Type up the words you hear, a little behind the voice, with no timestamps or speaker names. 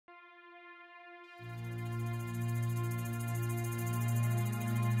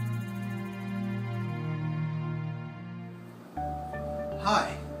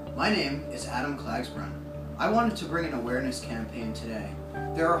Hi, my name is Adam Klagsbrun. I wanted to bring an awareness campaign today.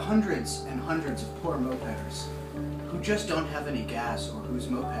 There are hundreds and hundreds of poor mopeders who just don't have any gas or whose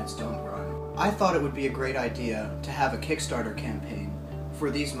mopeds don't run. I thought it would be a great idea to have a Kickstarter campaign for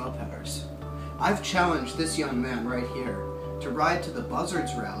these mopeders. I've challenged this young man right here to ride to the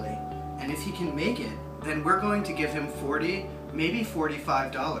Buzzards rally, and if he can make it, then we're going to give him $40, maybe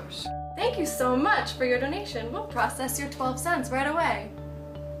 $45. Thank you so much for your donation. We'll process your 12 cents right away.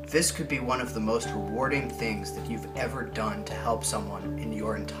 This could be one of the most rewarding things that you've ever done to help someone in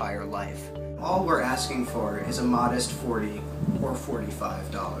your entire life. All we're asking for is a modest $40 or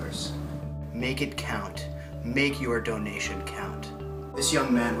 $45. Make it count. Make your donation count. This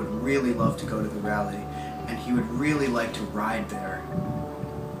young man would really love to go to the rally, and he would really like to ride there.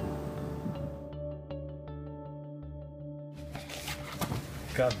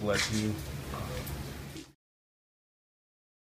 God bless you.